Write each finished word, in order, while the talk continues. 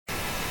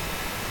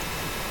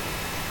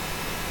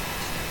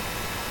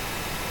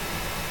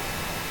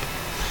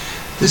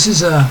This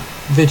is a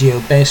video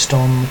based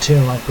on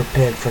material I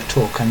prepared for a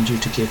talk I'm due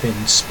to give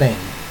in Spain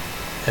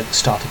at the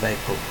start of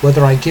April.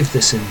 Whether I give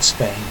this in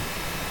Spain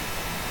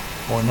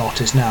or not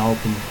is now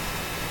open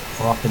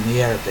or up in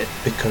the air a bit,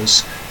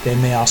 because they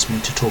may ask me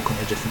to talk on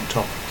a different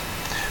topic.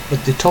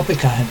 But the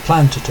topic I had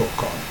planned to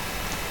talk on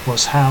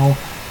was how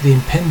the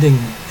impending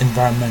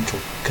environmental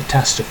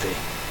catastrophe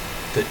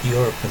that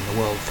Europe and the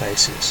world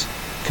faces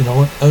can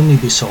only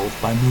be solved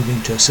by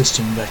moving to a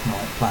system of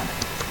economic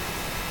planning.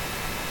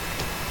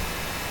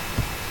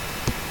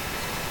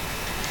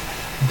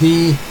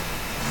 The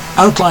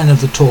outline of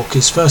the talk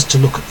is first to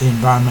look at the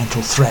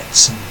environmental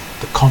threats and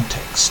the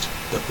context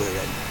that we're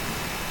in.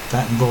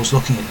 That involves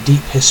looking at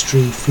deep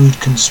history, food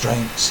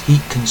constraints,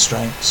 heat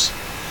constraints.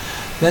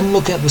 Then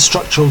look at the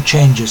structural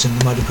changes in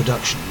the mode of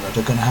production that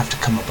are going to have to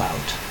come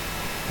about.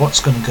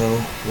 What's going to go,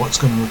 what's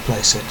going to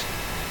replace it.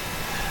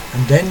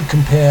 And then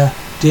compare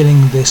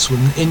dealing with this with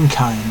an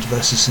in-kind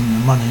versus in the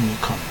money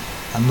economy,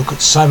 and look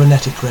at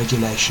cybernetic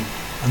regulation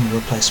and the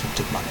replacement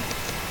of money.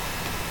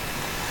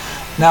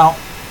 Now,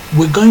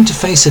 we're going to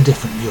face a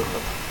different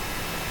Europe,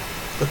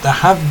 but there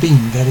have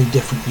been very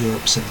different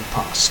Europes in the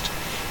past.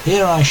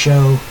 Here I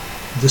show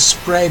the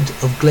spread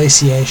of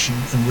glaciation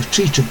and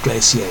retreat of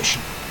glaciation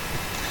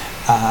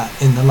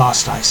in the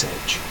last ice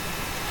age.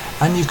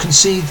 And you can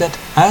see that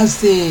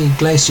as the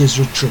glaciers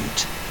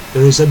retreat,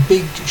 there is a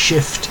big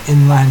shift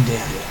in land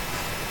area.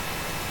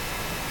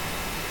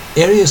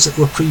 Areas that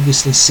were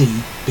previously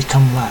sea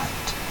become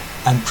land,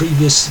 and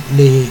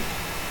previously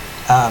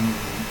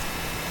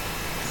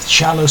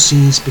shallow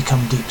seas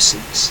become deep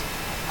seas,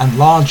 and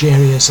large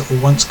areas that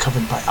were once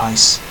covered by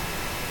ice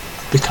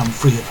become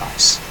free of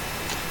ice.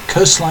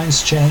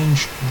 Coastlines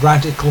change,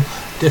 radical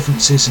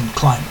differences in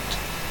climate.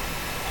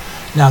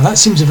 Now that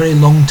seems a very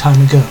long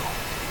time ago,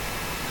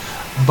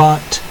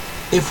 but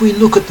if we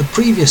look at a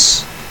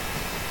previous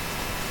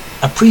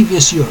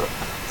Europe,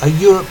 a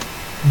Europe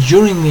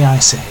during the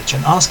Ice Age,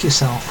 and ask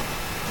yourself,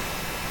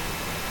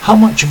 how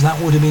much of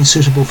that would have been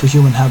suitable for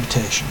human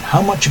habitation?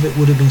 How much of it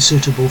would have been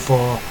suitable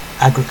for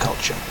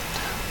agriculture?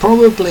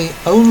 Probably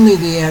only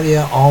the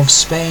area of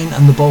Spain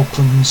and the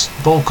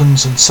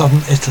Balkans and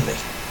southern Italy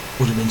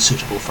would have been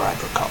suitable for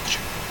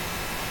agriculture.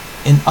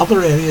 In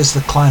other areas,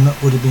 the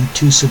climate would have been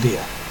too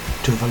severe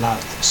to have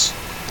allowed this.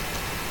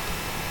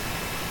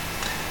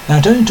 Now,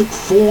 it only took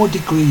 4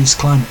 degrees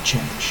climate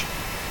change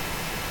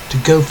to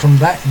go from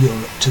that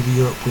Europe to the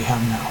Europe we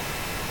have now.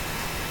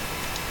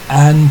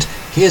 And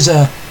here's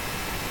a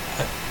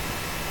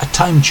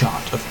time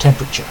chart of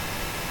temperature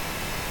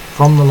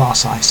from the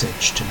last ice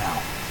age to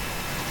now.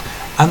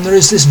 And there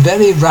is this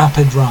very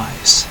rapid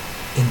rise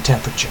in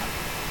temperature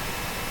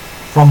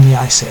from the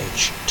ice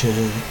age to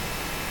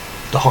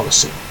the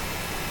Holocene.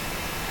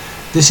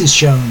 This is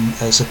shown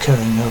as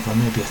occurring over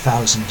maybe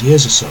 1,000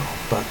 years or so,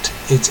 but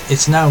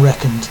it's now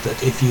reckoned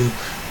that if you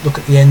look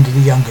at the end of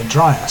the Younger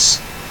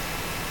Dryas,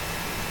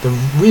 the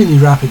really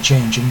rapid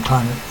change in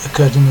climate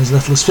occurred in as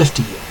little as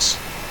 50 years.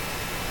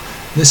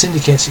 This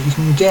indicates that you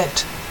can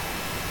get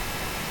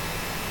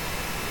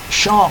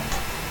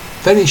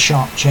very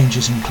sharp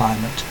changes in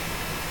climate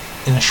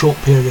in a short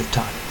period of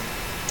time.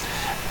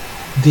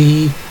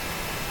 The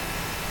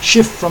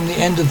shift from the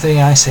end of the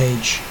Ice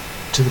Age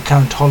to the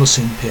current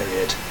Holocene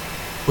period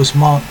was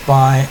marked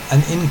by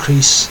an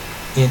increase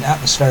in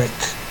atmospheric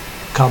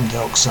carbon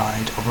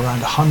dioxide of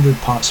around 100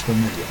 parts per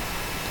million,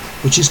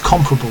 which is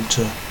comparable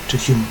to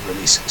human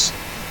releases.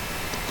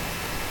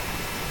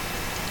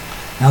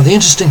 Now, the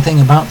interesting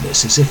thing about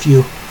this is if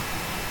you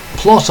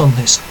plot on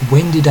this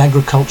when did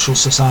agricultural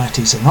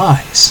societies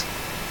arise,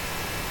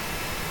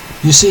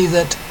 you see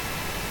that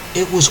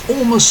it was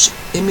almost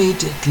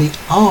immediately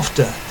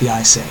after the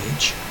Ice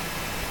Age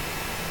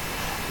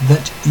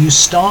that you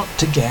start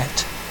to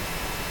get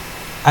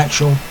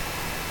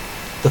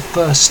the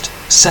first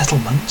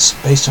settlements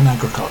based on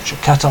agriculture.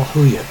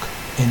 Catalhuyuk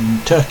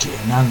in Turkey,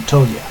 in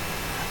Anatolia,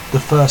 the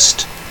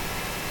first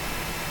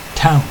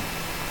town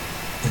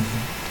in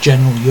the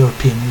general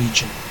European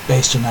region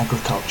based on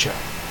agriculture,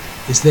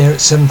 is there at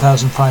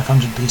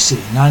 7,500 BC,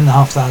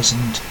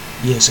 9,500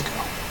 years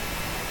ago,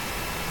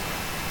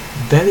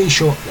 very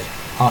shortly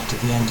after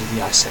the end of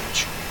the Ice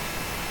Age.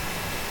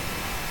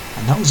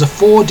 And that was a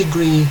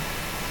 4-degree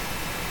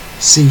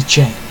sea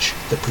change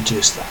that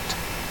produced that.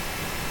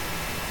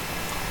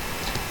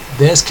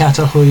 There's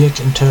Catalhuyuk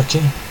in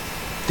Turkey.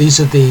 These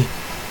are the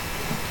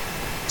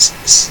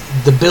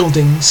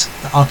buildings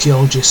that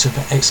archaeologists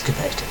have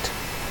excavated.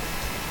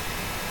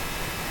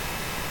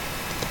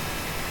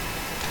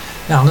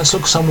 Now let's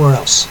look somewhere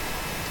else.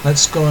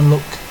 Let's go and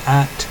look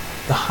at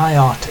the high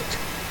Arctic,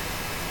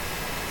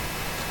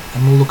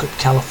 and we'll look at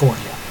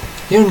California.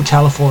 Here in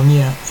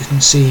California you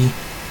can see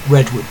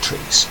redwood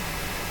trees.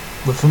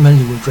 We're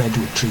familiar with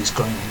redwood trees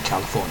growing in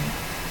California.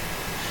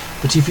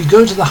 But if you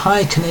go to the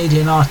high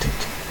Canadian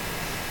Arctic,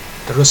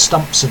 there are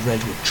stumps of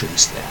redwood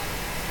trees there.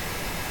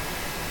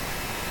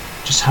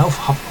 Just how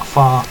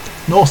far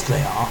north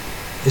they are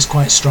is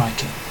quite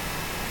striking.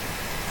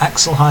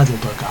 Axel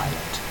Heidelberg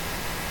Island,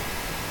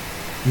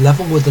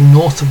 level with the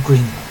north of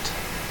Greenland.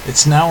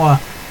 It's now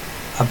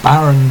a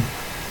barren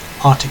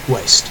Arctic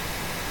waste.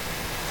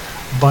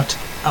 But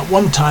at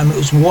one time it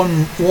was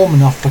warm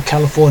enough for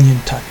Californian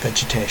type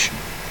vegetation.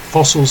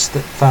 Fossils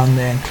that found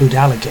there include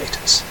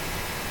alligators.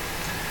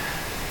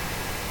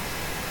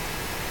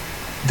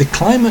 The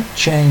climate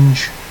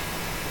change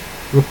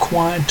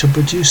required to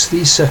produce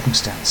these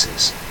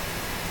circumstances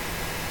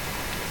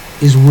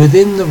is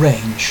within the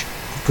range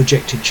of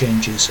projected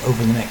changes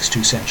over the next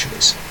 2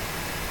 centuries.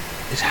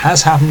 It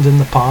has happened in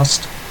the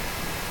past,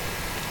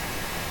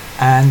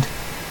 and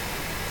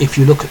if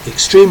you look at the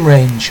extreme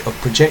range of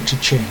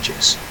projected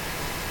changes,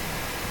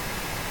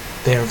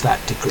 they're of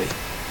that degree.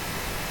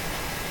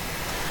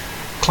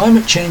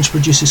 Climate change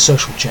produces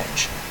social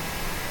change.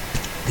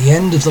 The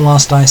end of the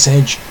last ice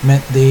age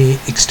meant the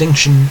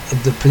extinction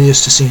of the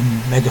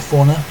Pleistocene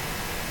megafauna.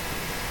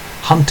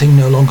 Hunting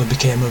no longer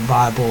became a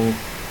viable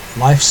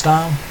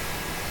lifestyle.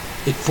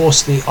 It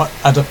forced the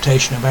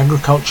adaptation of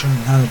agriculture in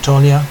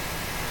Anatolia.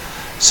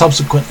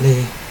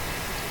 Subsequently,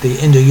 the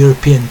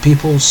Indo-European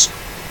peoples,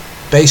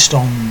 based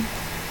on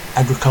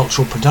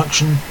agricultural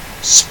production,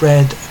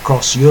 spread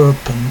across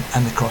Europe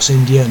and across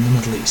India and the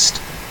Middle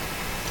East.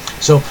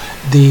 So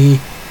the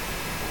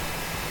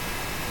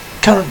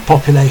current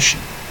population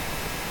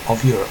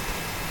of Europe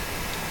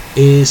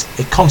is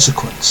a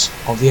consequence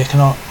of the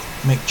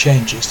economic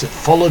changes that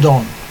followed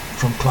on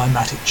from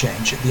climatic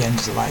change at the end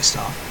of the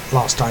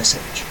last ice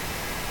age.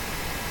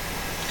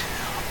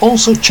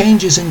 Also,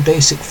 changes in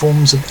basic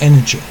forms of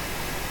energy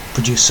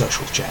produce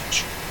social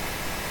change.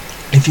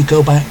 If you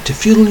go back to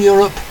feudal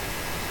Europe,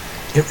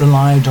 it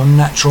relied on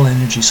natural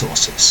energy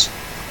sources.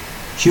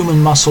 Human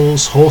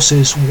muscles,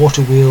 horses,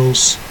 water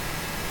wheels,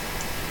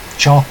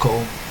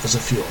 charcoal as a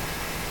fuel.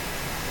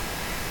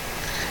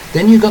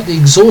 Then you got the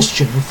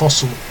exhaustion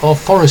of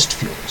forest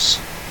fuels.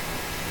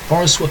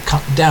 Forests were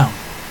cut down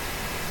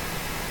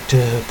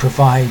to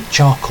provide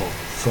charcoal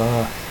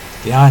for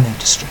the iron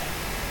industry.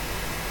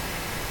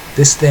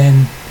 This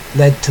then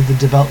led to the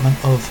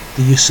development of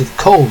the use of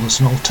coal as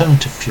an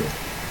alternative fuel.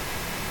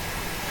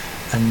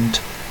 And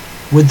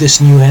with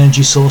this new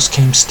energy source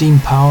came steam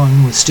power,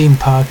 and with steam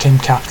power came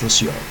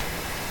capitalist Europe.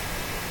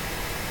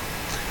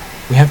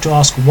 We have to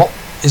ask what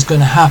is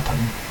going to happen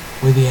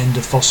with the end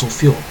of fossil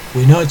fuel.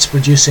 We know it's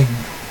producing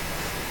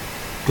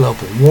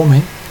global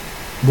warming.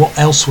 What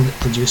else will it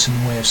produce in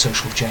the way of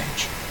social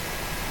change?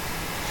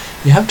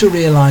 You have to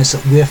realize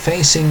that we're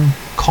facing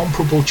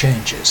comparable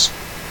changes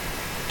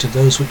to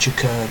those which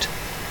occurred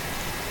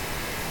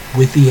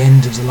with the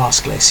end of the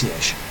last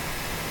glaciation.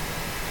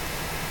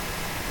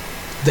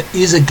 There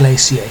is a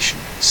glaciation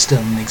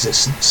still in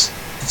existence.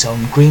 It's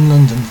on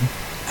Greenland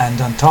and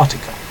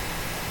Antarctica.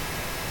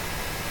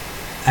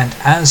 And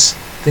as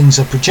things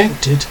are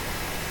projected,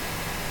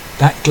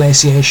 that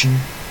glaciation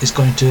is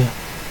going to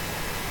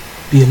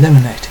be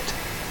eliminated.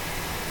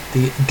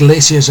 The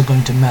glaciers are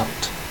going to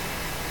melt.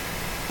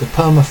 The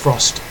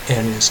permafrost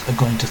areas are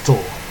going to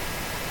thaw.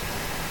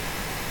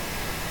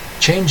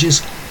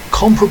 Changes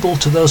comparable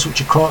to those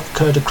which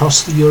occurred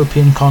across the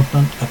European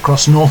continent,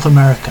 across North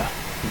America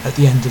at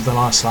the end of the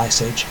last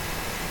ice age,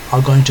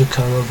 are going to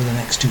occur over the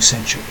next 2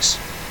 centuries.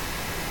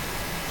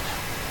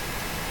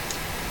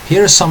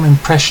 Here are some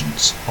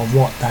impressions of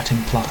what that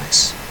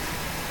implies.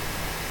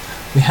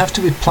 We have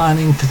to be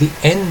planning for the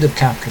end of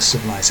capitalist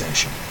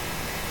civilization,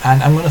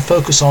 and I'm going to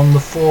focus on the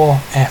 4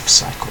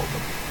 F's, I call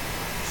them: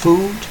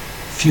 food,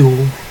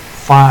 fuel,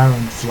 fire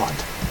and flood.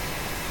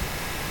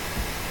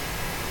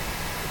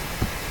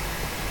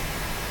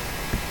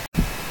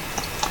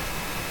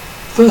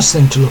 First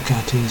thing to look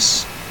at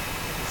is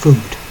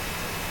food.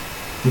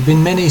 There have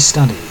been many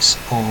studies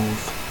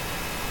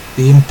of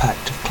the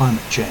impact of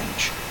climate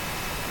change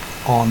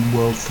on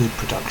world food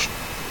production,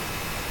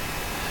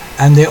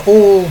 and they're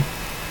all,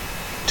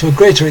 to a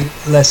greater or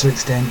lesser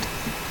extent,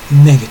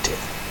 negative.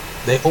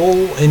 They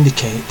all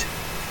indicate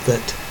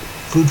that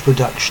food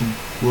production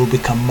will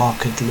become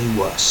markedly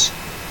worse.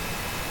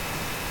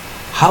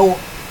 How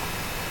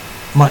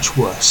much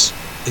worse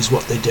is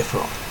what they differ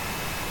on.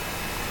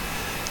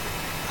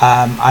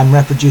 I'm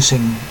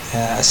reproducing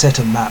a set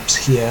of maps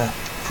here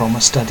from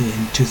a study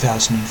in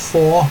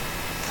 2004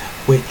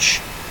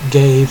 which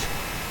gave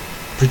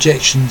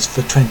projections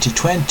for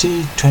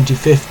 2020,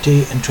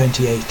 2050 and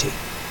 2080.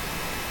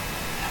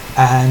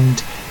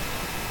 And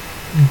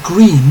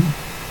green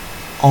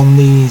on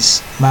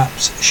these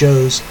maps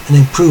shows an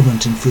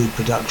improvement in food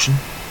production.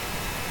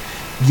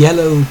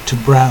 Yellow to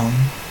brown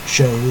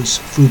shows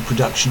food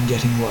production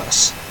getting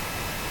worse.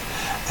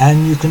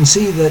 And you can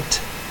see that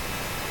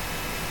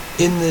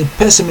in the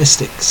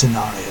pessimistic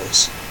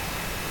scenarios,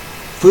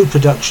 food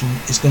production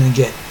is going to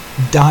get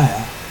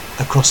dire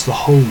across the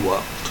whole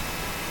world.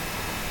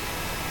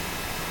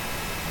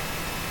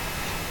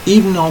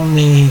 Even on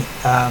the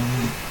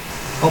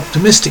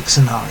optimistic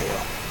scenario,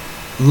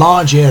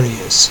 large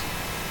areas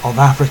of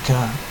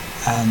Africa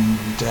and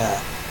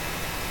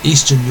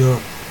Eastern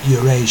Europe,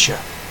 Eurasia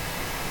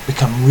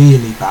become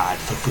really bad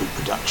for food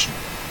production,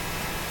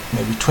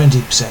 maybe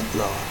 20%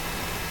 lower.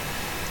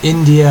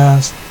 India,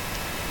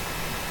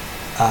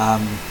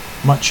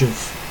 much of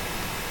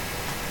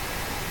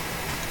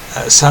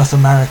South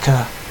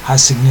America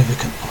has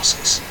significant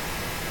losses.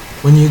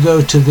 When you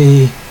go to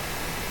the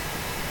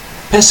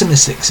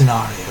pessimistic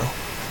scenario,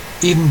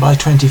 even by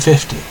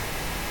 2050,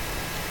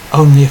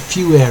 only a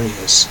few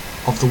areas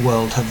of the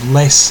world have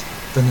less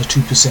than a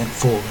 2%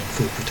 fall in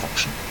food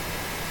production,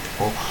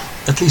 or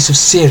at least of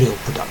cereal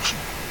production.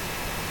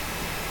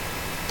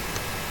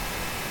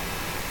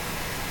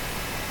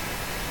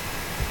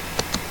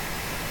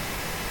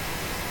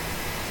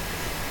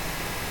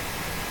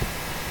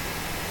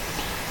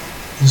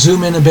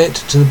 Zoom in a bit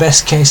to the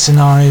best case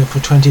scenario for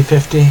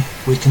 2050.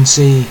 We can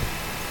see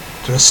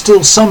there are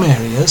still some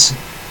areas,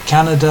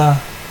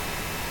 Canada,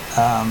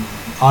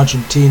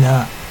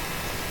 Argentina,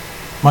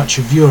 much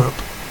of Europe,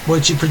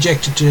 which is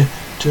projected to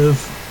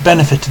have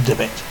benefited a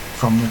bit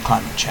from the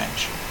climate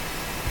change.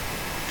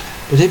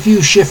 But if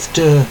you shift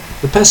to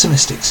the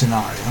pessimistic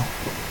scenario,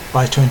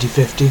 by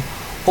 2050,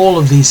 all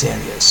of these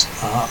areas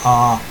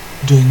are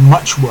doing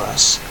much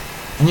worse,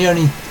 and you're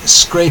only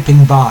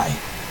scraping by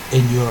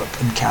in Europe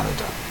and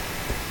Canada.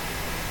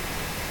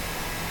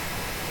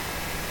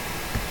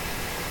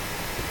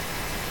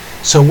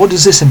 So what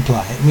does this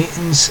imply? It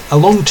means a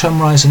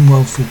long-term rise in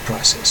world food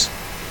prices.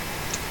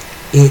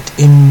 It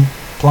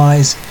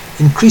implies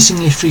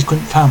increasingly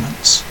frequent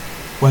famines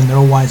when there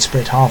are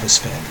widespread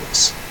harvest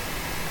failures.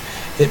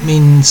 It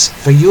means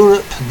for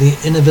Europe the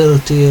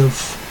inability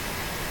of,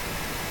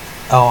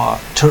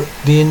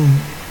 the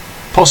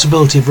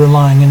impossibility of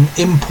relying on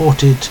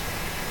imported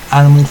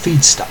animal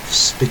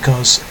feedstuffs,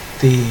 because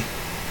the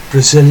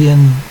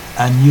Brazilian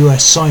and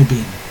US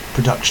soybean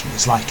production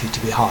is likely to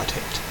be hard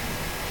hit.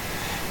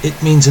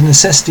 It means a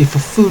necessity for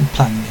food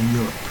planning in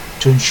Europe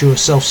to ensure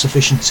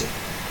self-sufficiency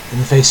in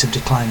the face of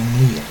declining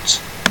yields.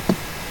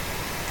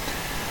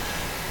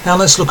 Now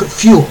let's look at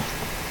fuel.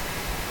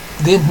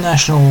 The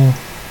International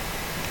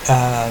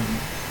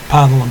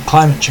Panel on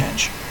Climate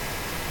Change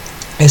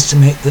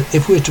estimate that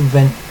if we are to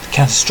prevent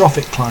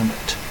catastrophic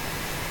climate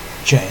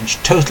change,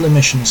 total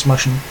emissions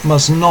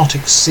must not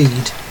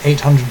exceed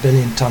 800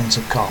 billion tonnes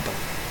of carbon.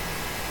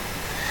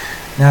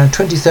 Now in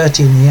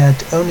 2013 we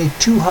had only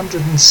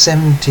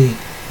 270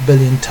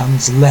 billion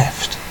tonnes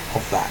left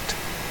of that.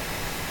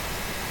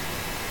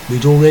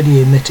 We'd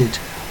already emitted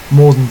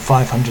more than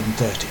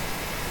 530,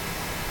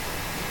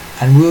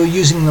 and we were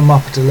using them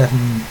up at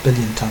 11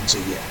 billion tonnes a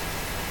year.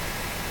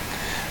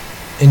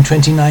 In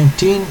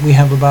 2019 we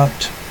have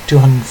about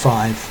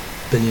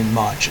 205 billion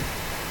margin,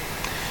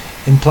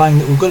 implying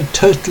that we've got to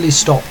totally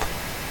stop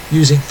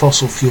using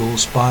fossil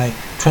fuels by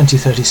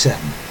 2037.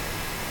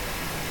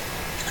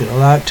 You could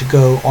allow it to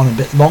go on a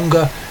bit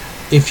longer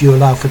if you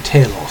allow for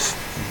tail off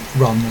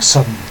rather than a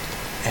sudden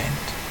end.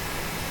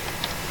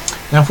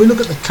 Now if we look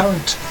at the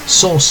current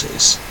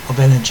sources of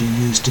energy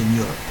used in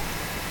Europe,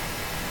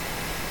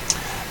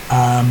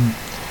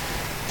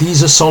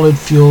 these are solid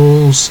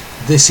fuels,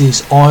 this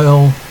is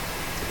oil,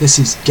 this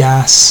is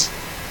gas,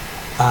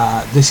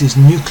 this is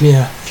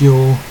nuclear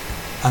fuel,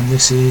 and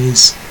this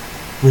is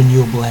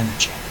renewable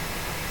energy.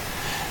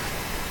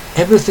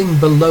 Everything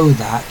below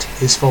that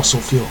is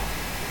fossil fuel.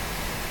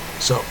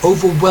 So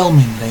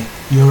overwhelmingly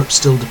Europe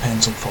still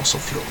depends on fossil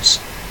fuels,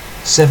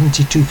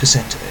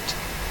 72% of it.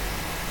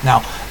 Now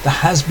there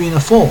has been a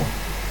fall.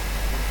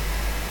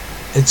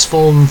 It's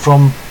fallen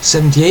from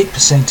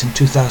 78% in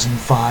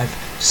 2005 to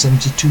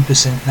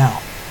 72% now.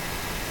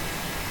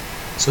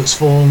 So it's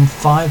fallen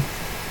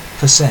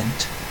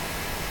 5%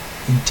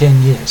 in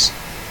 10 years,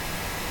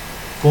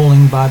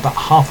 falling by about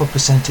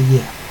 0.5% a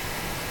year.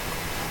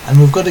 And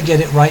we've got to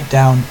get it right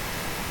down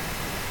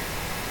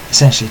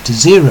essentially to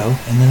zero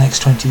in the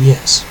next 20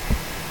 years.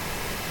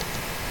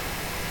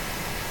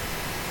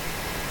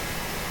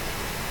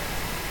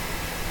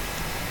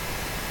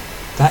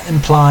 That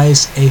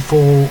implies a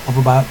fall of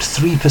about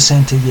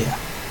 3% a year,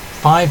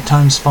 5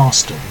 times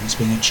faster than is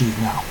being achieved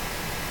now.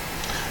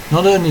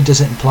 Not only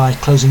does it imply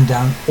closing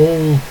down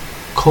all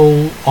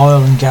coal,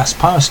 oil and gas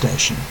power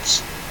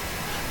stations,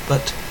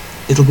 but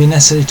it'll be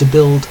necessary to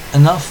build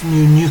enough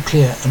new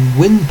nuclear and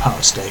wind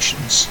power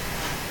stations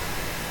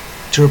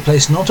to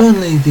replace not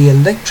only the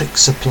electric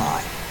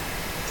supply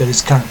that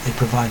is currently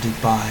provided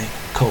by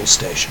coal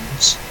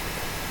stations,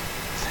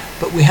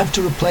 but we have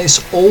to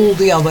replace all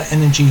the other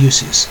energy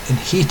uses in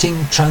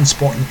heating,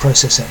 transport and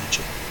process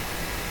energy.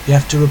 You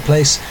have to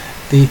replace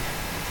the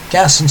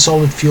gas and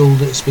solid fuel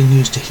that is being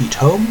used to heat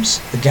homes,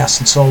 the gas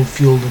and solid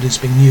fuel that is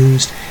being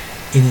used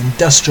in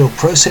industrial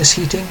process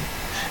heating.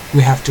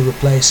 We have to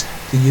replace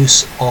the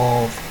use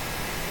of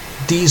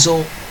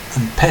diesel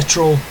and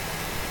petrol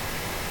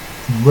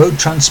in road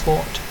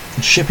transport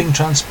and shipping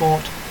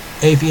transport,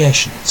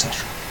 aviation,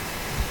 etc.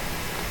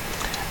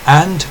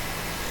 And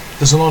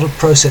there's a lot of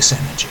process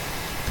energy.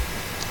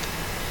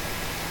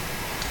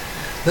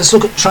 Let's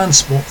look at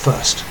transport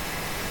first.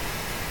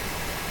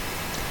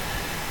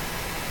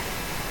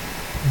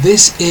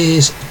 This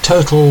is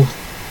total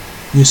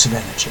use of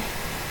energy.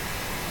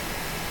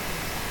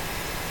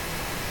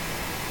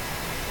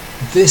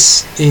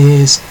 This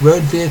is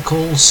road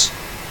vehicles,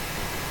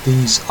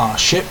 these are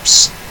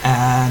ships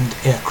and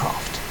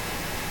aircraft.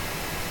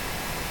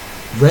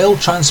 Rail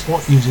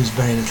transport uses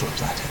very little of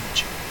that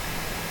energy.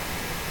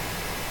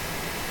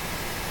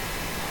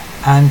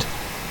 And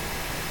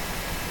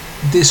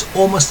this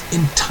almost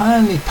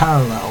entirely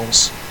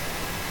parallels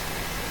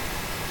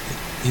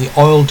the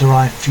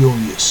oil-derived fuel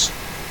use.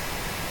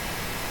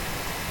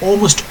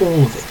 Almost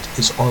all of it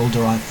is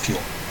oil-derived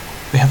fuel.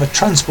 We have a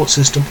transport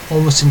system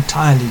almost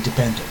entirely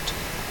dependent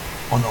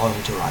on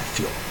oil-derived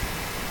fuel.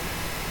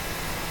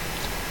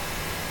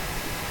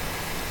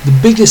 The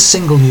biggest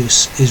single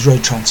use is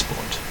road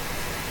transport.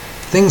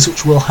 Things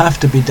which will have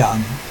to be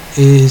done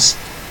is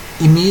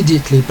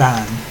immediately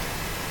ban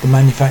the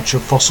manufacture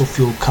of fossil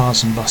fuel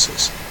cars and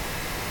buses.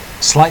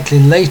 Slightly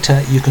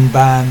later you can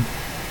ban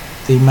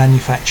the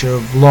manufacture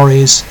of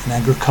lorries and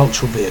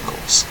agricultural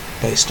vehicles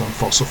based on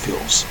fossil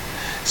fuels,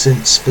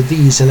 since for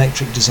these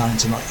electric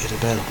designs are not yet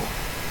available.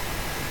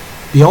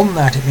 Beyond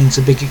that, it means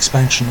a big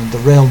expansion of the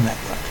rail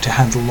network to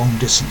handle long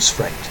distance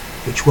freight,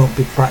 which won't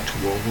be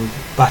practicable with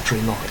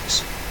battery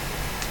lorries.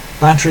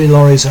 Battery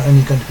lorries are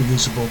only going to be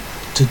usable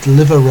to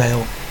deliver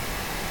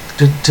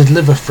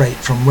freight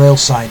from rail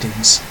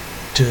sidings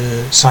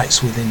to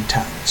sites within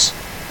towns.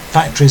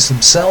 Factories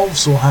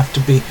themselves will have to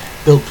be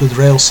built with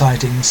rail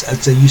sidings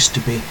as they used to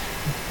be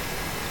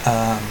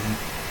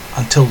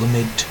until the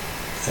mid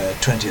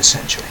 20th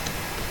century.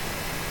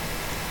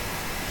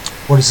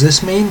 What does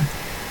this mean?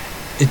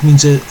 It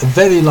means a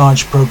very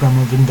large program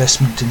of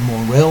investment in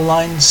more rail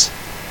lines.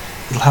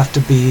 It'll have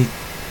to be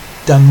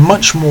done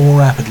much more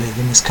rapidly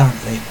than is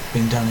currently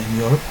being done in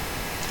Europe,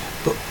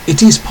 but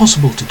it is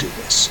possible to do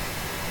this.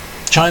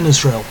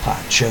 China's rail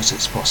plan shows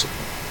it's possible.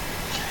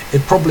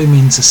 It probably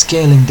means a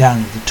scaling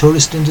down of the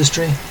tourist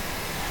industry,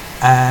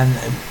 and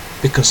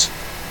because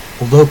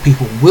although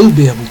people will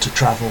be able to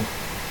travel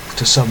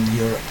to southern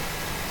Europe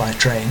by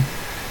train,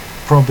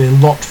 probably a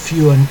lot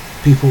fewer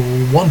people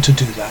will want to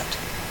do that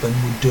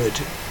than would do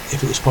it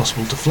if it was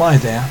possible to fly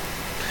there.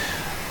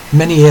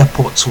 Many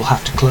airports will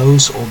have to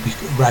close or be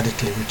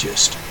radically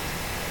reduced.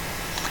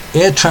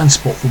 Air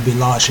transport will be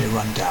largely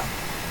run down.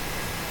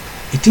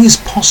 It is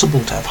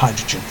possible to have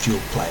hydrogen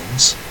fueled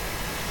planes,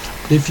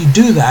 but if you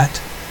do that,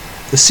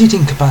 the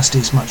seating capacity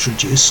is much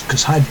reduced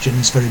because hydrogen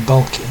is very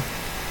bulky,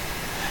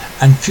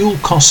 and fuel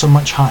costs are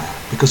much higher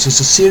because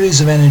there's a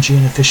series of energy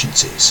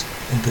inefficiencies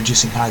in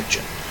producing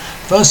hydrogen.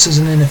 First, there's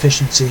an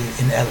inefficiency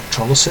in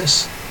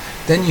electrolysis.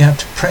 Then you have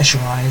to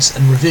pressurize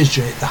and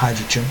refrigerate the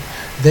hydrogen.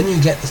 Then you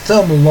get the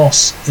thermal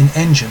loss in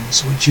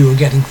engines, which you are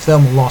getting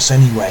thermal loss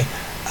anyway,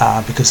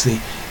 because the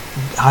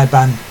high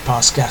band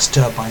pass gas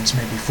turbines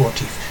may be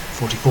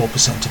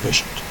 44%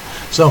 efficient.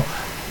 So,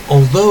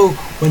 although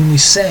when we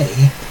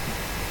say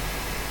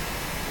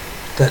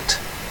that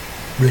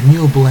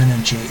renewable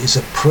energy is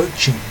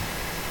approaching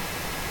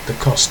the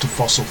cost of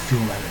fossil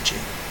fuel energy,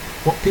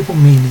 what people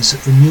mean is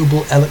that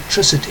renewable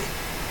electricity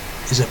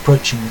is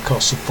approaching the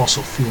cost of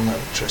fossil fuel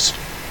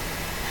electricity.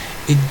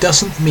 It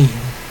doesn't mean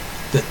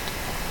that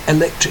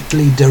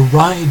electrically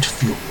derived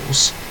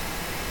fuels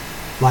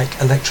like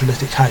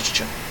electrolytic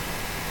hydrogen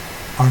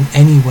are in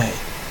any way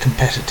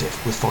competitive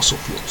with fossil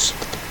fuels.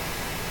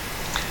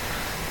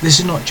 This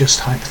is not just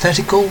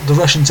hypothetical. The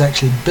Russians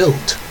actually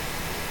built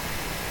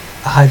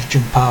a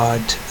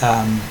hydrogen-powered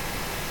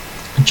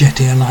jet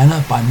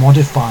airliner by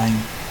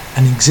modifying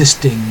an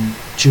existing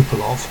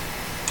Tupolev,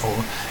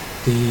 or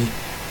the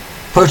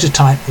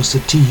prototype was the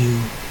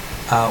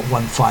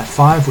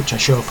Tu-155, which I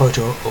show a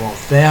photo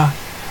of there.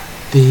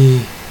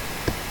 The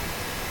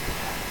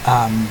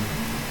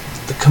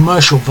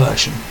commercial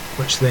version,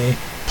 which they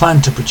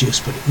planned to produce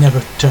but it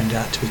never turned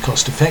out to be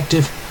cost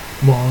effective,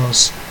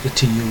 was the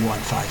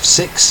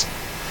Tu-156.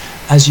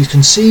 As you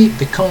can see,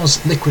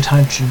 because liquid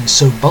hydrogen is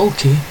so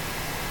bulky,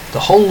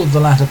 the whole of the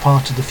latter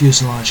part of the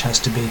fuselage has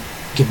to be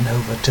given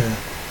over to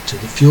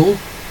the fuel.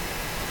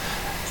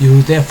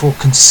 You therefore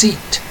can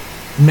seat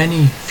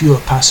many fewer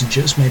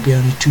passengers, maybe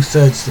only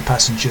 2/3 of the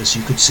passengers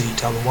you could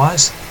seat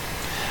otherwise,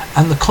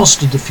 and the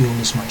cost of the fuel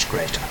is much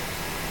greater.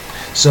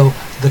 So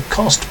the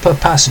cost per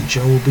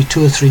passenger will be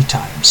 2 or 3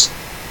 times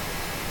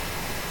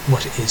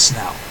what it is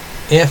now.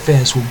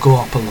 Airfares will go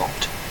up a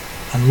lot,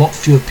 and a lot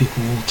fewer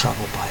people will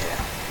travel by air.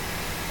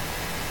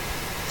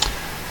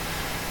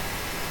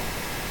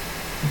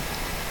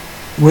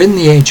 We're in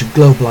the age of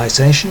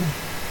globalization,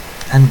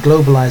 and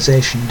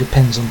globalization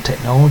depends on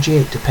technology.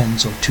 It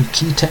depends on 2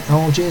 key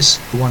technologies.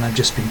 The one I've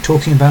just been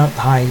talking about,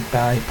 the high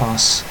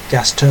bypass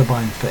gas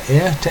turbine for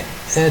air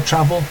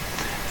travel,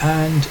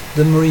 and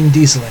the marine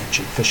diesel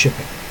engine for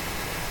shipping.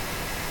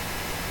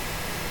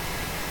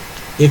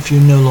 If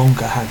you no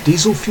longer have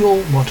diesel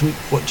fuel, what do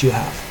you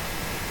have?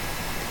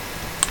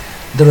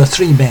 There are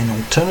 3 main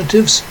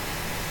alternatives.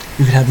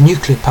 You could have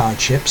nuclear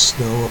powered ships.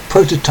 There were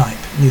prototype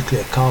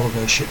nuclear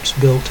cargo ships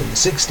built in the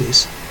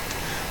 60s,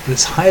 but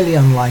it's highly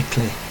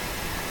unlikely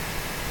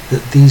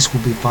that these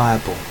will be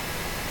viable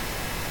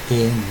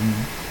in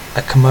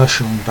a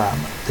commercial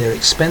environment. They're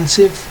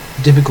expensive,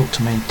 difficult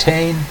to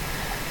maintain,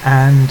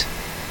 and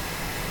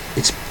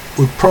it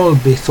would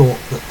probably be thought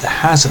that the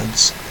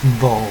hazards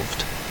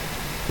involved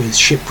with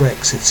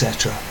shipwrecks,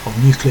 etc., of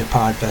nuclear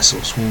powered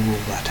vessels will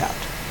rule that out.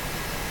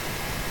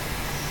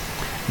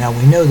 Now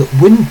we know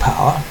that wind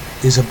power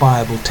is a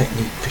viable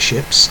technique for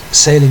ships.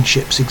 Sailing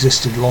ships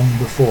existed long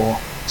before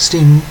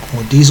steam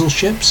or diesel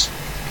ships,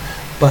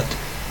 but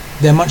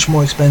they're much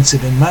more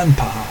expensive in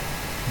manpower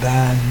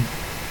than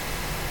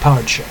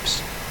powered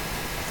ships.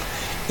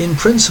 In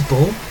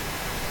principle,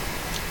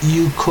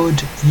 you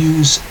could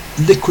use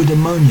liquid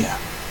ammonia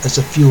as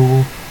a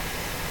fuel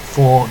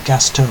for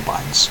gas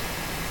turbines.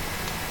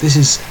 This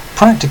is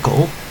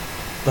practical,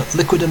 but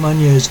liquid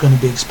ammonia is going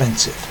to be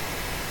expensive.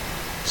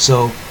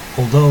 So,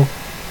 although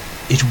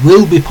it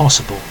will be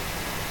possible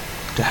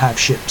to have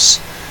ships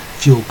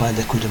fueled by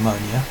liquid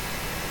ammonia,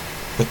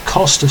 the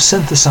cost of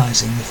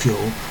synthesizing the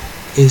fuel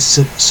is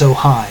so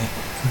high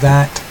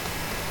that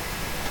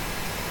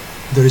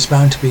there is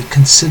bound to be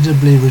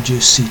considerably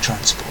reduced sea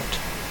transport.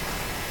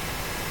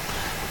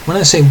 When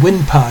I say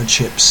wind-powered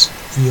ships,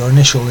 your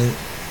initial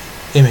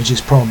image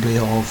is probably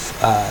of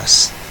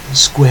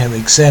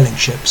square-rig sailing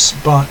ships,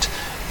 but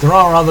there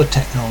are other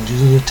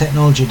technologies. There's a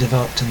technology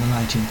developed in the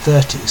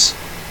 1930s,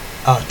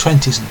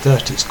 20s and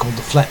 30s called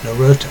the Flettner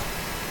rotor,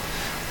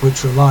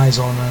 which relies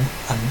on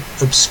an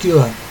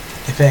obscure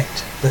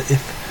effect that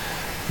if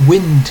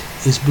wind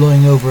is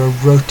blowing over a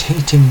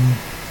rotating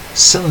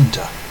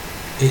cylinder,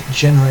 it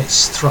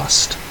generates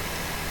thrust,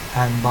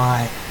 and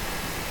by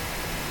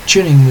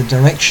tuning the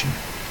direction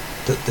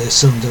that the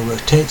cylinder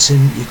rotates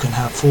in, you can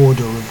have forward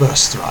or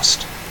reverse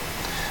thrust.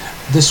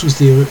 This was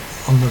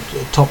on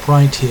the top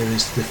right here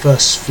is the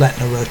first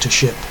Flettner rotor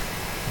ship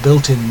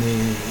built in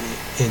the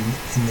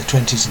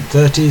 20s and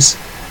 30s,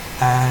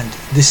 and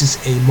this is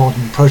a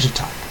modern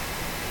prototype.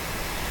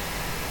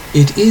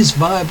 It is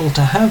viable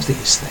to have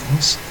these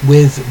things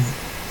with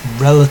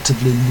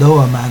relatively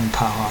lower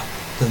manpower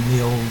than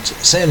the old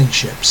sailing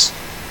ships,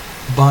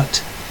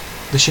 but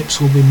the ships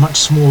will be much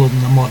smaller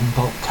than the modern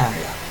bulk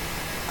carrier.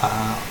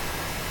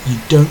 You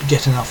don't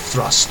get enough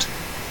thrust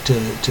to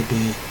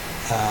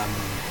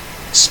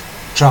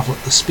travel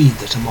at the speed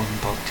that a modern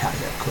bulk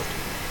carrier could.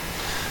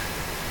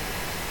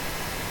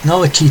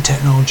 Another key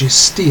technology is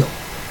steel.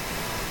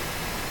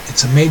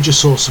 It's a major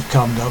source of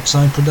carbon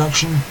dioxide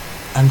production,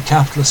 and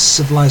capitalist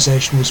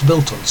civilization was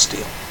built on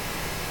steel.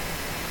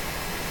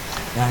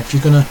 Now, if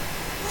you're going to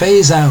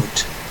phase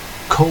out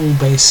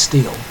coal-based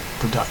steel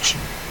production,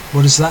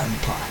 what does that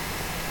imply?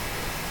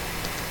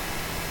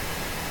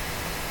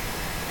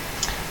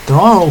 There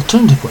are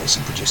alternative ways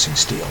of producing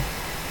steel.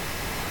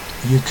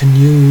 You can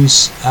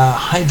use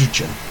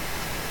hydrogen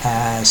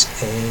as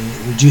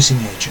a reducing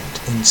agent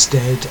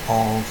instead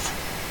of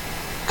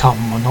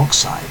carbon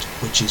monoxide,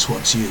 which is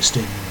what's used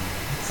in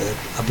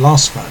a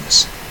blast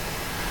furnace.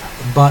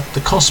 But the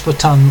cost per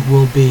ton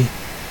will be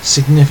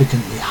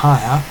significantly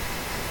higher,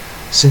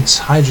 since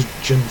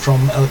hydrogen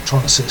from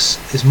electrolysis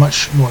is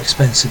much more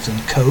expensive than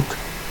coke.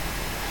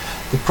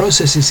 The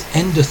process is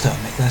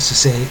endothermic, that's to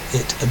say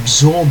it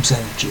absorbs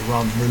energy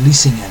rather than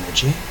releasing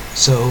energy,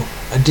 so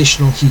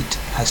additional heat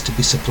has to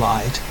be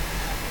supplied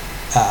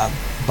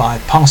by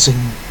passing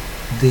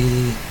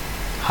the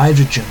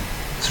hydrogen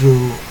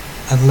through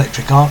an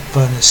electric arc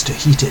furnace to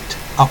heat it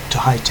up to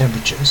high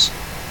temperatures.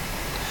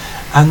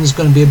 And there's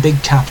going to be a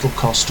big capital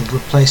cost of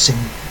replacing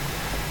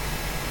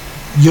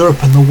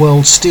Europe and the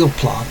world's steel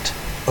plant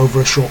over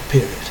a short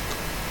period.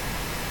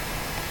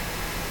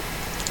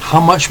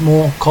 How much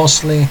more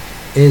costly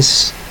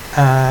is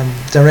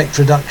direct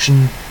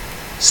reduction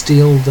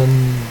steel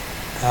than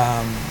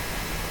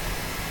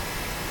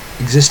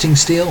existing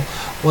steel?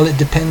 Well, it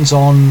depends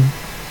on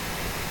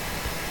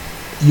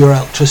your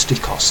electricity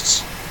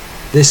costs.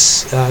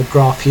 This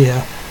graph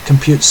here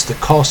computes the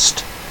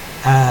cost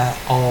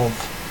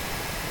of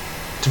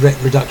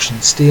direct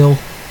reduction steel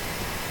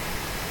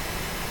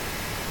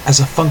as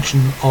a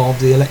function of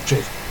the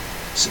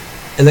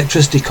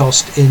electricity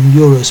cost in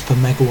euros per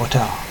megawatt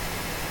hour.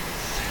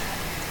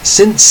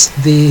 Since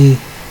the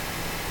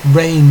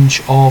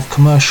range of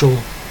commercial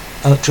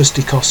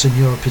electricity costs in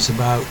Europe is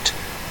about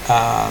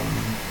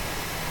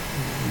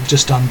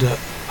just under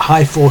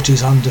high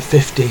 40s, under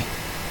 50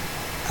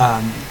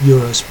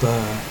 euros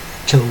per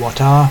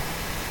kilowatt hour,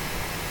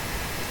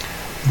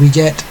 we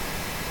get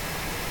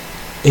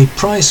a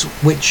price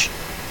which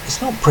is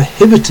not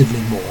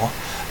prohibitively more,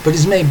 but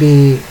is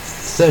maybe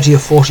 30 or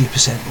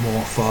 40%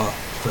 more for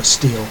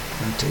steel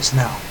than it is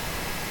now.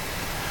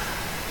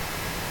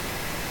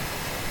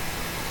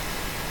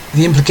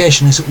 The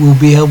implication is that we'll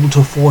be able to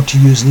afford to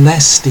use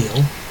less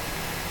steel,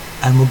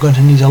 and we're going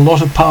to need a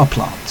lot of power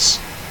plants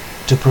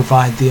to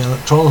provide the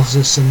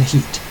electrolysis and the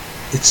heat.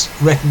 It's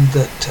reckoned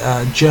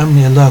that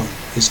Germany alone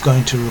is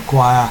going to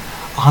require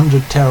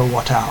 100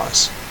 terawatt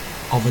hours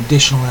of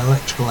additional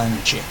electrical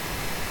energy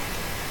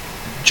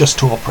just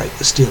to operate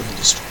the steel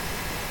industry.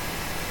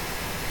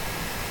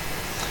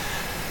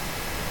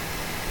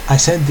 I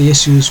said the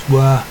issues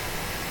were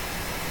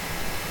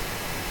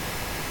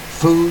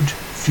food,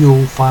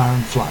 fuel, fire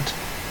and flood.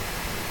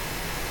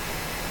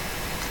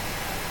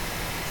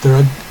 There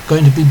are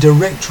going to be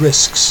direct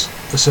risks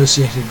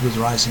associated with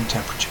rising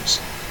temperatures.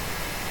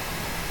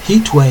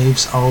 Heat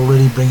waves are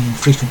already bringing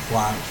frequent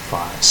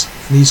wildfires,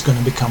 and these are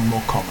going to become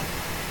more common.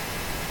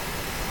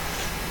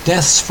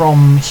 deaths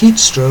from heat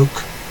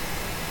stroke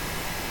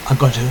are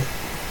going to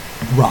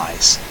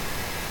rise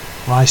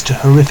to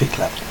horrific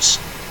levels.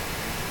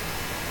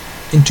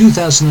 In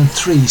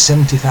 2003,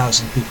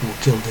 70,000 people were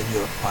killed in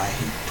Europe by a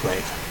heat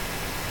wave.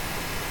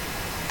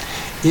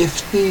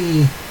 If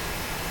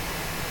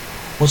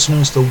what's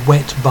known as the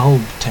wet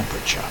bulb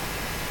temperature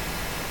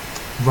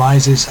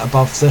rises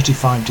above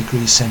 35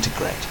 degrees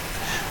centigrade,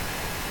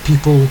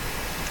 people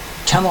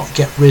cannot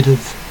get rid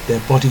of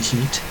their body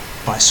heat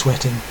by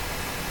sweating.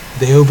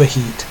 They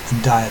overheat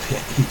and die of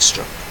heat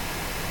stroke.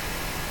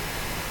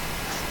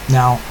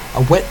 Now,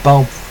 a wet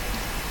bulb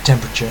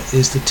temperature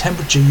is the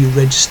temperature you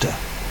register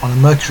on a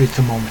mercury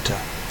thermometer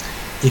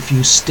if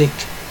you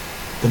stick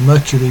the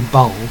mercury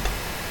bulb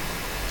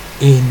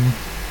in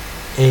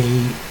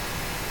a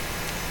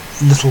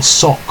little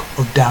sock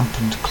of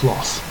dampened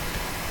cloth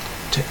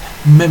to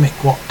mimic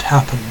what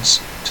happens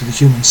to the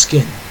human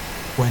skin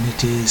when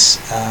it is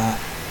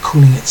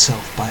cooling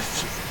itself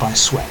by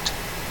sweat.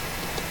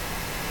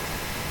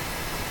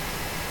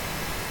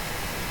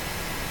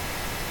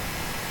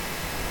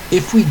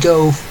 If we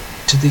go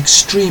to the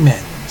extreme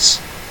ends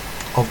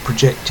of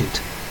projected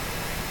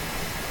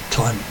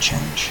climate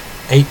change,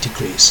 8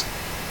 degrees,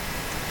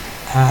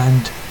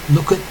 and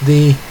look at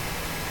the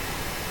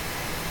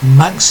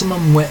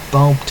maximum wet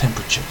bulb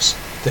temperatures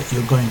that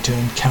you're going to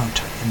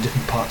encounter in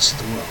different parts of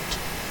the world.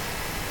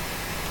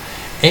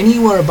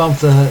 Anywhere above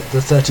the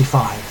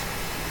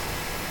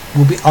 35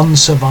 will be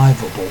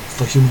unsurvivable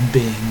for human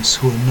beings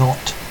who are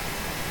not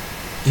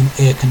in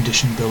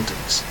air-conditioned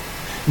buildings.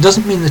 It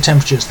doesn't mean the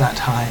temperature is that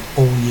high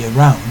all year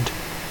round.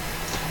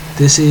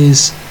 This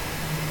is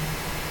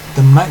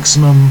the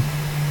maximum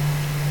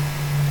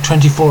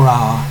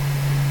 24-hour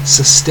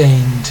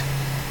sustained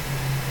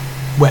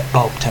wet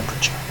bulb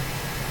temperature.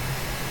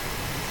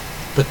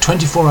 But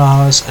 24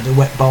 hours at a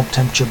wet bulb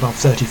temperature above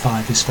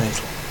 35 is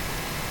fatal.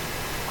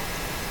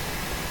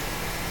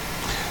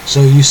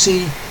 So you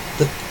see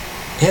that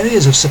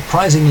areas of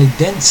surprisingly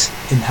dense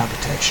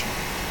inhabitation,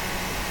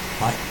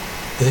 like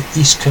the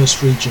East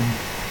Coast region,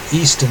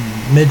 east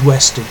and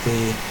midwest of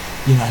the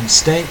United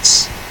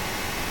States,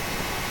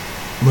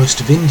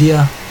 most of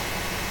India,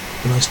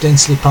 the most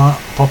densely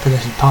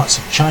populated parts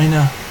of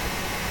China,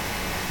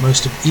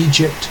 most of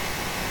Egypt,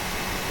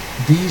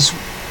 these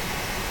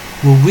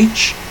will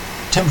reach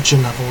temperature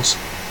levels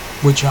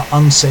which are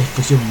unsafe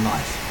for human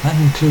life. That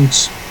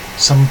includes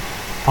some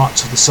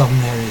parts of the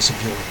southern areas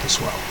of Europe as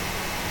well.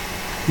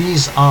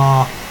 These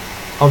are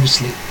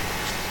obviously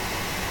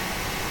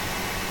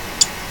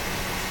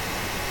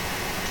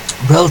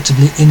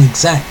relatively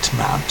inexact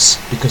maps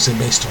because they're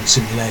based on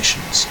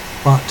simulations,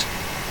 but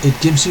it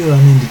gives you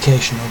an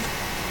indication of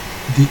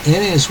the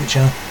areas which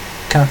are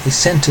currently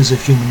centres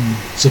of human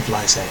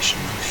civilization,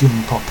 of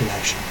human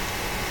population,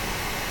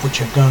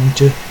 which are going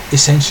to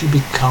essentially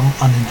become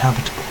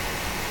uninhabitable.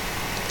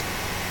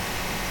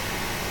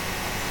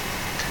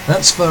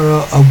 That's for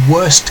a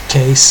worst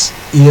case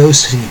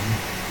Eocene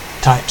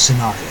type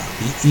scenario.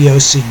 The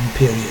Eocene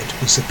period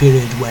was the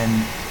period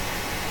when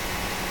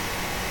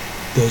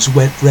those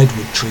wet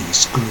redwood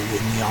trees grew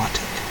in the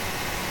Arctic.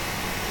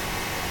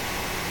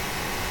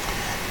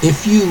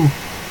 If you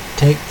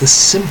take the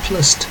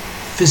simplest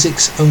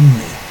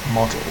physics-only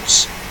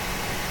models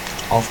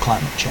of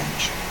climate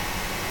change,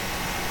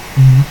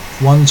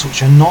 ones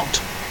which are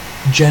not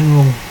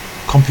general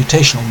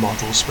computational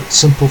models but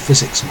simple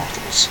physics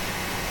models,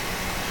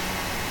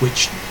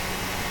 which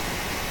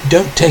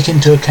don't take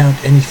into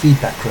account any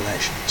feedback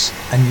relations,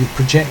 and you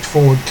project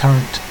forward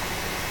current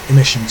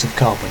emissions of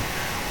carbon,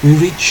 we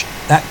reach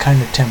that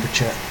kind of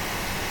temperature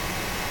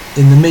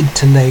in the mid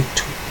to late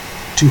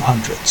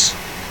 2100s.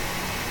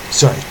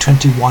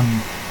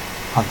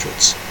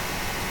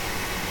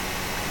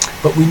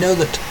 But we know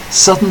that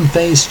sudden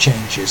phase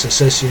changes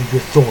associated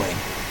with thawing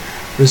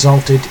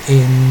resulted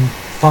in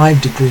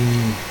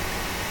 5-degree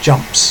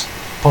jumps,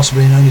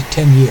 possibly in only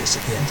 10 years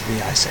at the end of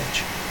the Ice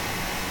Age.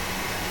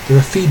 There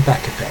are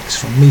feedback effects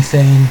from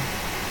methane,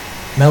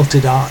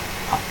 melted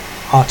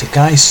Arctic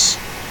ice,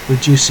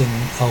 reducing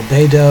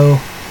albedo.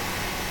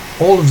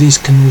 All of these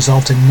can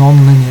result in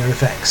non-linear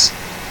effects.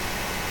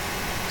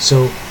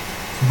 So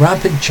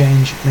rapid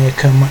change may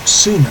occur much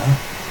sooner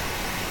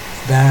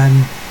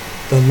than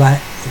the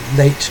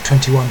late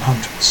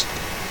 2100s.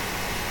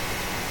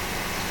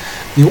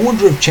 The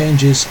order of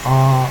changes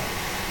are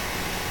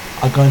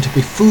going to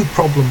be food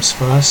problems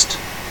first.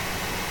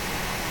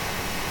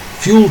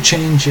 Fuel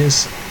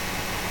changes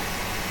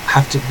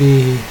have to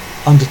be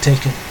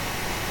undertaken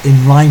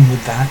in line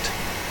with that.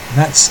 And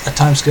that's a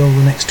timescale of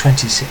the next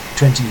 20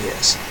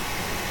 years.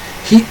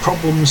 Heat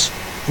problems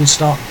will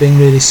start being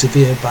really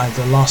severe by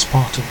the last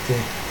half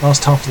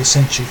of the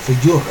century for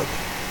Europe,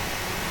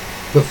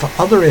 but for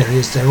other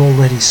areas they're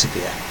already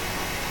severe.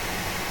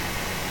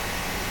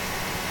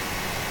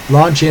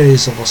 Large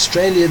areas of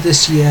Australia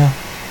this year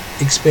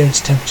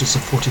experience temperatures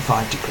of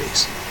 45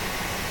 degrees,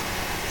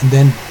 and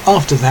then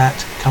after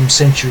that come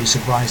centuries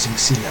of rising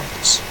sea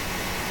levels.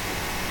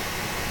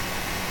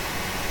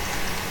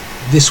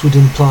 This would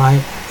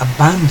imply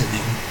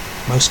abandoning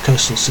most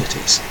coastal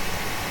cities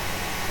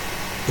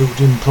It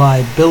would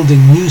imply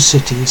building new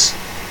cities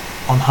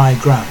on high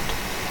ground.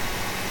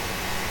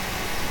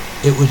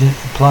 It would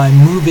imply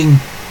moving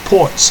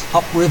ports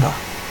upriver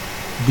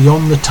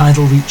beyond the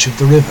tidal reach of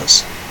the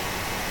rivers,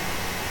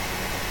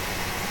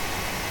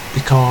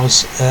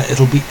 because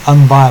it'll be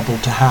unviable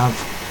to have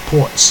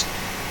ports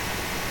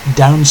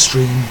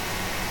downstream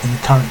in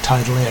the current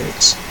tidal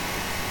areas.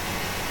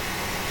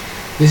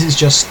 This is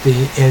just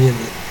the area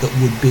that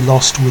would be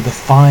lost with a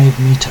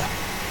 5-meter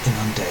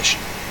inundation.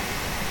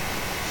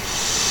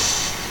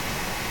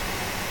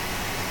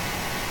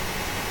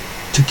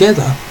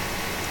 Together,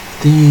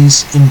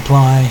 these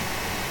imply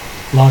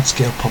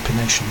large-scale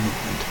population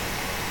movement.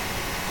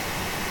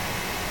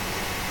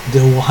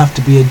 There will have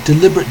to be a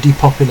deliberate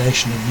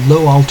depopulation of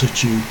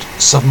low-altitude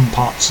southern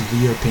parts of the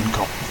European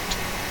continent,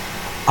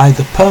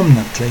 either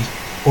permanently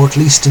or at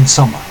least in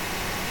summer.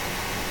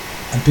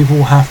 And people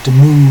will have to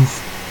move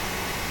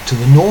to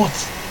the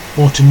north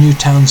or to new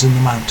towns in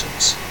the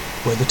mountains,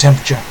 where the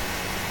temperature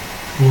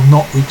will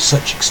not reach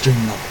such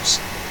extreme levels.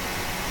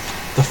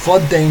 The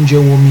flood danger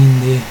will mean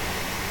the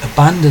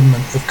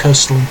abandonment of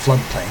coastal and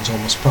floodplains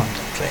almost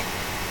permanently.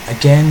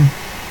 Again,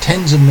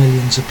 tens of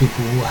millions of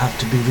people will have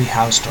to be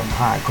rehoused on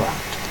higher ground.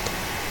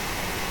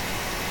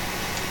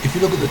 If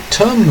you look at the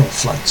terminal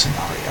flood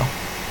scenario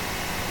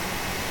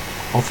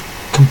of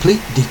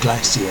complete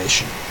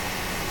deglaciation,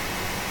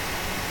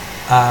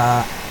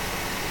 a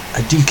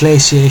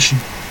deglaciation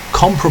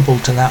comparable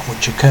to that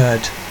which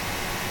occurred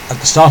at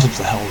the start of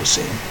the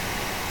Holocene,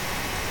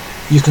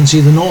 you can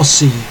see the North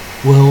Sea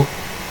will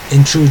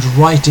intrude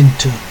right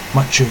into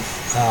much of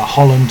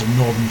Holland and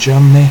northern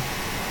Germany.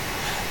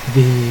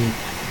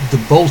 The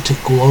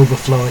Baltic will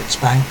overflow its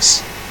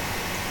banks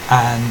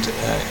and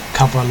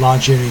cover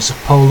large areas of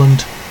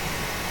Poland.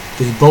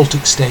 The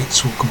Baltic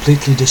states will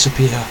completely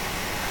disappear.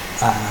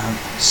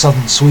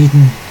 Southern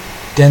Sweden,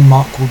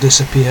 Denmark will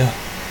disappear.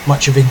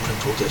 Much of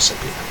England will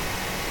disappear.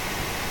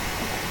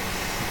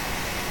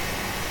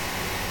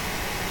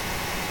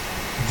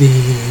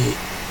 The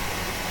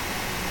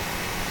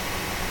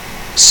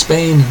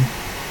Spain,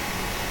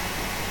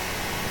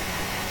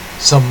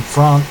 southern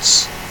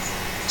France,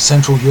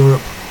 Central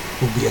Europe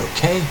will be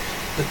okay,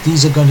 but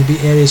these are going to be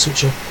areas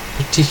which are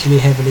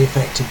particularly heavily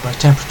affected by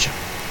temperature.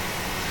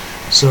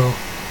 So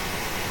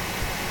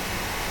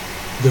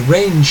the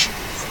range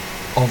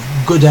of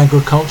good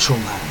agricultural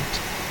land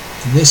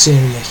in this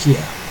area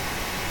here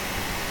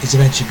is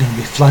eventually going to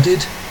be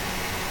flooded,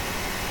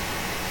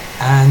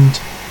 and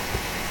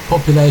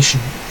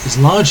population is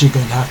largely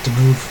going to have to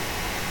move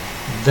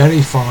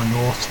very far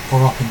north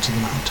or up into the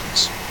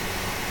mountains.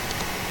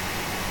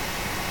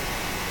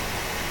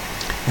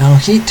 Now,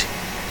 heat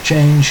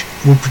change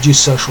will produce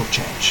social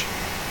change.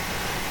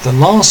 The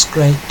last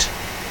great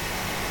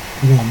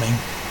warming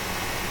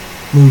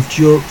moved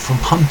Europe from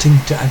hunting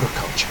to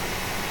agriculture.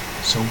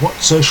 So what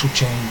social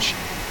change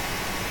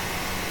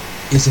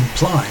is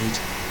implied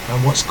by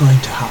what's going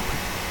to happen?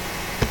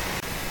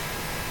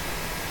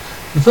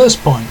 The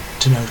first point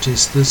to note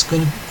is there's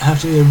going to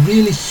have to be a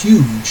really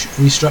huge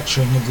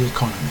restructuring of the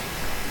economy.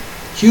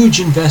 Huge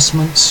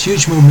investments,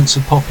 huge movements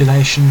of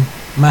population,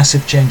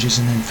 massive changes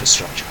in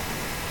infrastructure.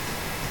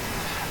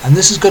 And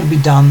this is going to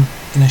be done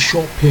in a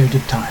short period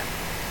of time,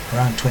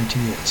 around 20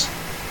 years.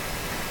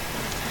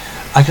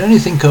 I can only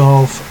think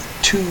of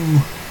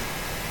 2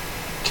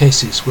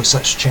 cases where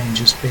such change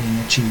has been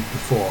achieved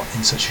before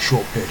in such a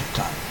short period of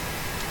time.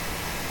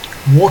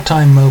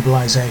 Wartime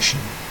mobilization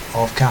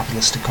of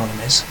capitalist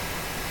economies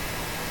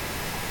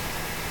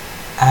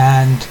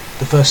and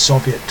the first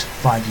Soviet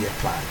 5-year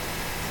plan.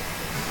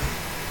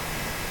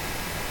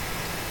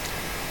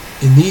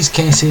 In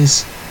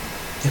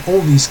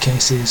all these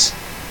cases,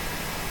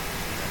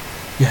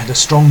 you had a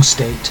strong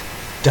state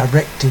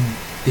directing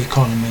the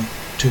economy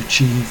to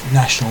achieve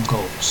national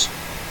goals.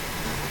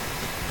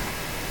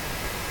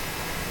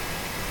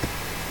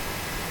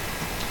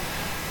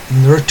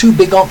 And there are 2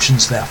 big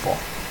options, therefore,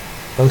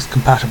 both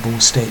compatible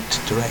with state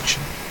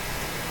direction: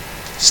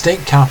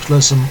 state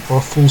capitalism or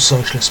a full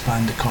socialist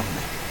planned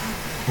economy.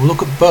 We'll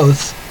look at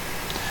both,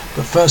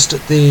 but first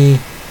at the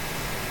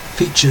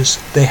features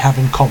they have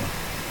in common.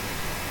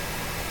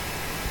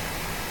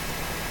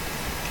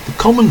 The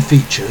common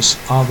features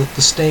are that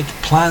the state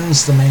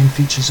plans the main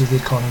features of the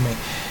economy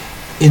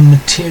in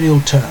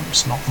material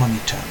terms, not money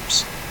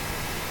terms.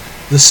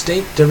 The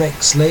state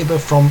directs labour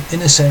from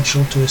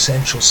inessential to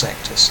essential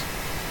sectors.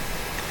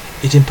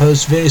 It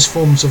imposed various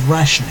forms of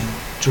rationing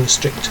to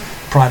restrict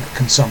private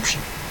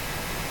consumption.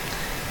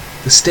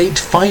 The state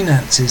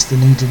finances the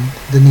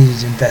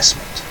needed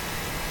investment.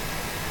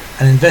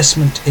 And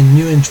investment in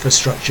new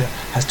infrastructure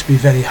has to be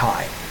very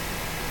high.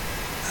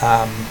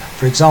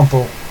 For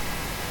example,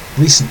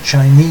 recent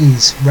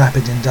Chinese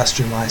rapid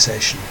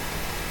industrialization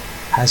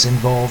has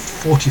involved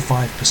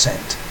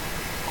 45%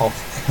 of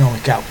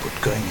economic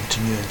output going into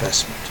new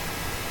investment.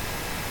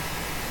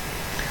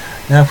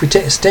 Now, if we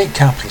take a state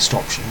capitalist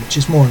option, which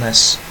is more or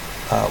less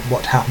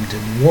what happened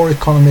in war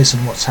economies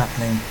and what's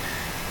happening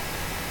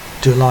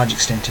to a large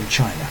extent in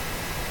China,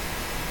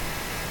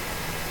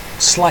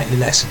 slightly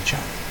less in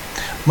China,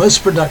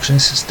 Most production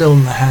is still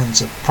in the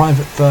hands of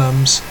private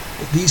firms,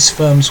 but these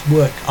firms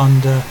work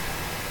under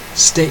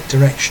state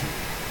direction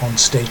on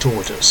state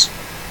orders.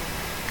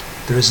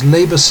 There is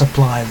labour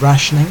supply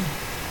rationing.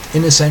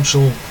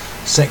 Inessential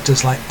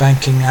sectors like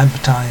banking,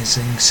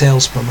 advertising,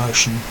 sales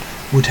promotion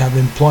would have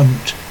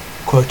employment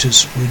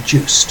quotas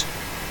reduced.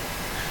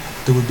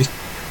 There would be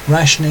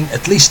rationing,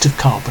 at least of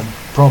carbon,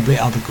 probably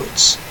other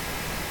goods.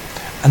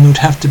 And there would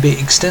have to be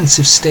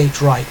extensive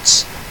state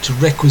rights to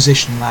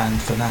requisition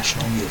land for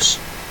national use.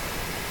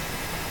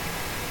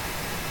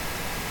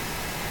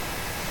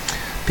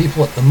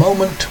 People at the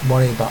moment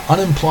worry about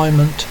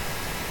unemployment,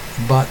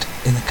 but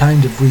in the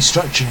kind of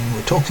restructuring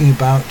we're talking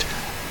about,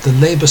 the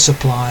labour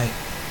supply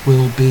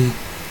will be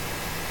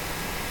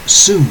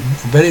soon,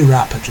 very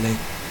rapidly,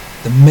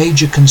 the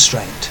major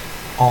constraint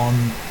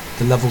on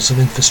the levels of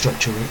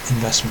infrastructure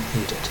investment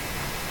needed.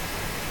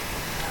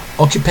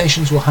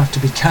 Occupations will have to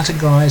be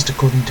categorised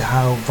according to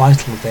how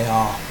vital they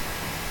are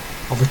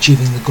of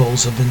achieving the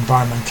goals of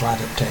environmental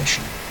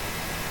adaptation.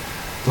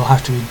 There'll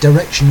have to be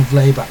direction of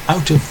labour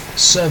out of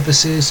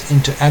services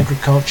into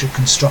agriculture,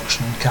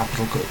 construction and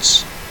capital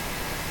goods.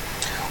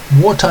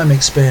 Wartime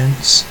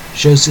experience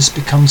shows this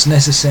becomes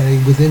necessary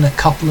within a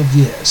couple of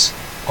years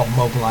of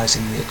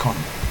mobilising the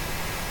economy.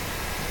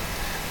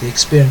 The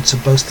experience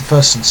of both the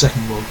First and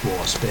Second World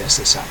Wars bears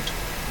this out.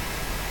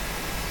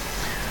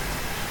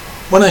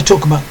 When I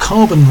talk about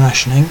carbon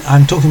rationing,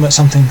 I'm talking about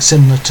something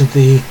similar to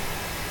the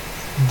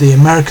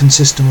American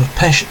system of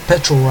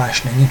petrol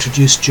rationing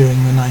introduced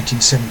during the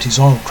 1970s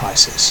oil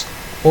crisis.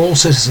 All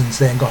citizens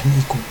then got an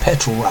equal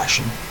petrol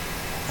ration,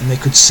 and they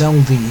could sell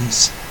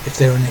these if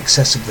they were in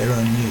excess of their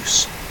own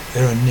use,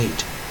 their own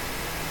need.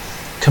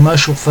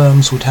 Commercial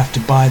firms would have to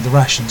buy the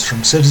rations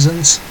from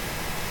citizens.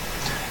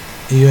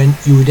 You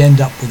would end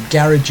up with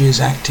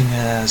garages acting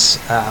as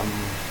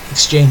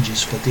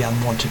exchanges for the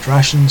unwanted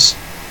rations,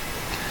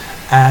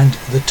 and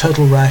the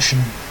total ration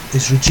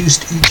is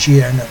reduced each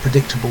year in a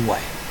predictable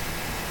way.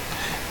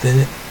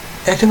 The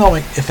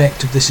economic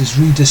effect of this is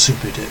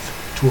redistributive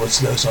towards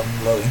those on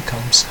low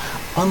incomes,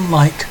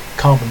 unlike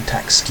carbon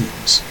tax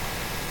schemes,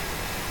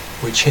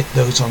 which hit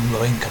those on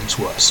low incomes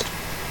worst.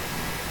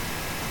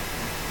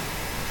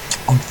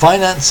 On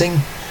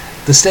financing,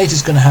 the state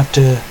is going to have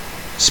to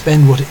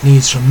spend what it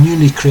needs from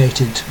newly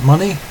created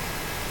money,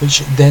 which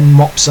it then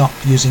mops up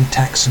using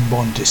tax and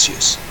bond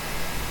issues.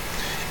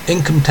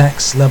 Income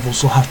tax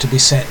levels will have to be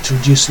set to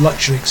reduce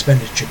luxury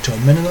expenditure to a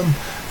minimum.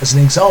 As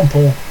an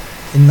example,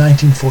 in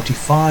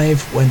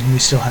 1945, when we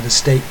still had a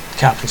state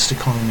capitalist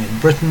economy in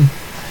Britain,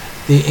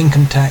 the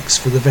income tax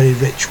for the very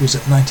rich was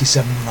at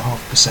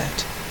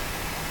 97.5%.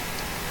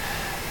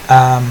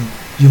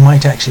 You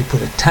might actually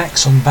put a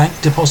tax on bank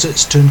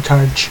deposits to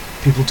encourage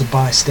people to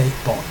buy state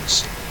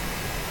bonds.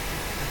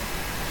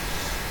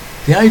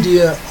 The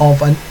idea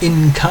of an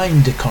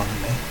in-kind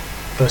economy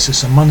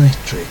versus a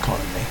monetary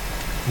economy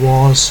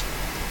was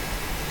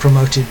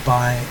promoted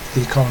by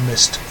the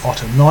economist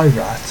Otto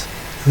Neurath,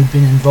 who'd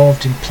been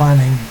involved in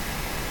planning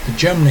the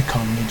German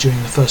economy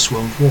during the First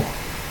World War.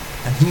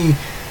 And he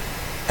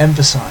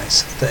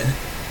emphasized that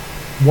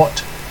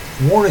what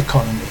war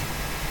economy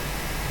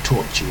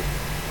taught you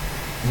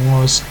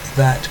was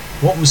that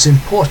what was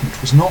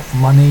important was not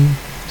money,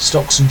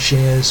 stocks and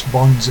shares,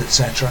 bonds,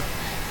 etc.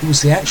 It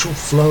was the actual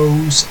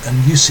flows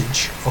and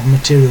usage of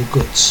material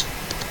goods.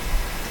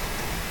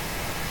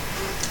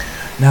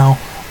 Now,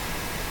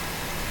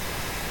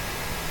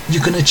 you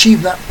can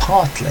achieve that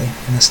partly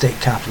in a state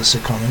capitalist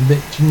economy, but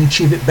you can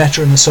achieve it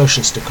better in a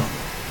socialist economy,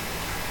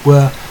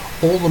 where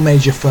all the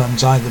major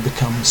firms either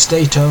become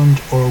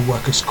state-owned or are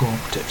workers'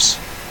 cooperatives.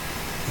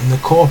 And the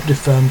cooperative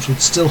firms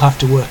would still have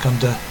to work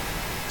under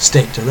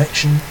state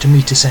direction to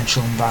meet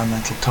essential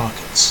environmental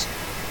targets.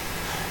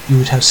 You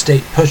would have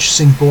state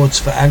purchasing boards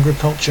for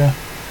agriculture,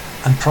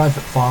 and private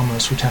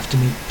farmers would have to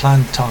meet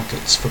planned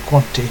targets for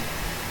quantity,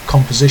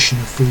 composition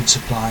of food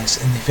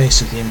supplies in the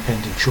face of the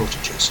impending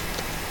shortages.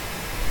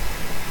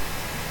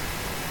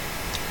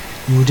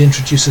 You would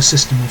introduce a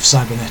system of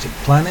cybernetic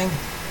planning.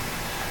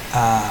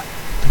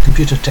 The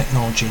computer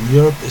technology in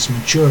Europe is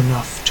mature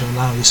enough to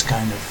allow this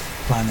kind of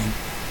planning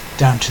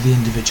down to the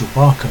individual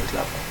barcode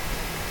level.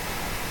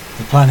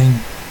 The planning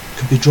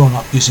could be drawn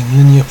up using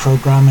linear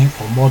programming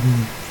or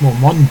more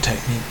modern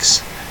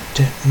techniques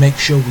to make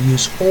sure we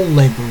use all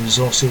labour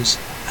resources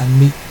and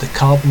meet the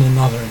carbon and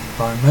other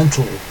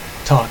environmental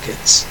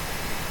targets,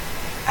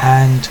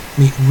 and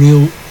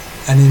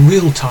in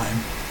real time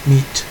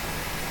meet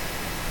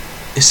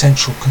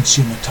essential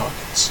consumer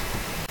targets.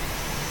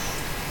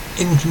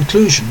 In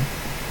conclusion,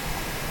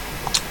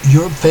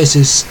 Europe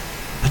faces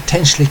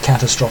potentially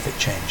catastrophic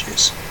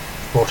changes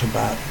brought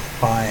about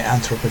by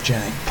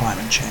anthropogenic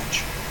climate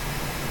change.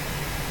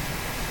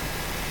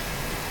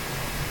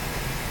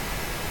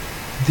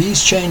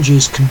 These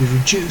changes can be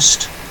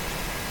reduced,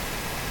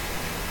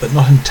 but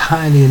not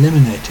entirely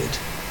eliminated,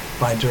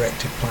 by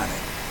directive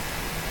planning.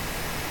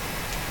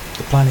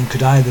 The planning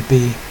could either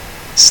be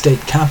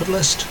state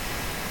capitalist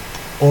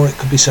or it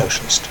could be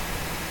socialist,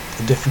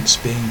 the difference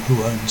being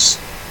who owns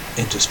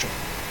industry.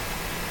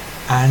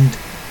 And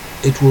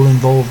it will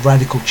involve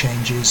radical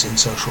changes in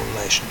social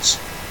relations.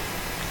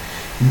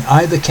 In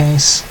either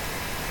case,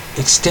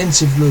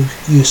 extensive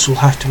use will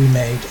have to be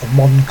made of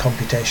modern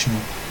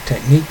computational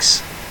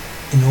techniques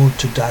in order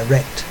to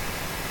direct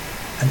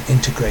and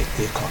integrate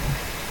the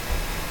economy.